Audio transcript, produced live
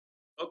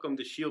Welcome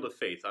to Shield of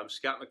Faith. I'm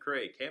Scott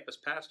McCrea, campus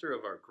pastor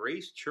of our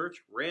Grace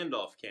Church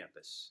Randolph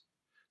campus.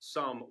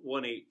 Psalm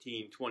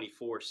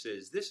 118:24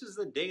 says, "This is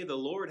the day the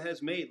Lord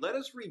has made. Let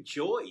us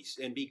rejoice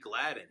and be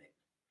glad in it."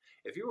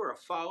 If you are a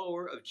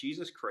follower of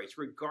Jesus Christ,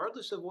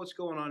 regardless of what's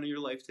going on in your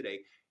life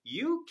today,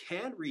 you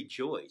can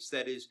rejoice.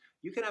 That is,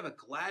 you can have a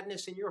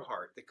gladness in your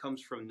heart that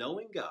comes from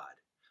knowing God,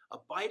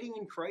 abiding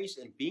in Christ,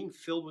 and being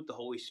filled with the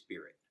Holy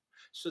Spirit.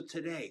 So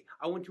today,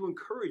 I want to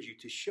encourage you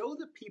to show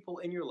the people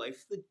in your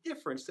life the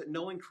difference that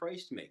knowing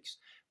Christ makes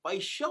by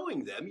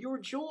showing them your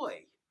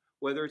joy,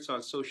 whether it's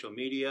on social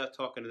media,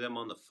 talking to them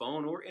on the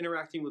phone, or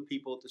interacting with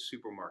people at the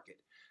supermarket.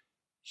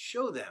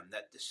 Show them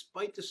that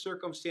despite the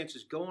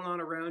circumstances going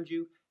on around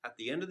you, at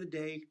the end of the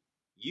day,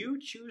 you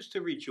choose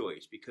to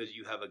rejoice because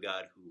you have a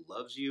God who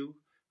loves you,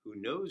 who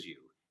knows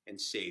you, and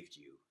saved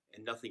you,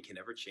 and nothing can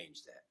ever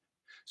change that.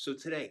 So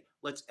today,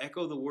 let's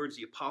echo the words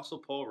the Apostle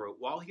Paul wrote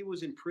while he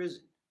was in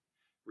prison.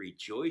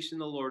 Rejoice in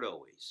the Lord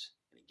always.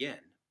 And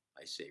again,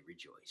 I say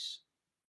rejoice.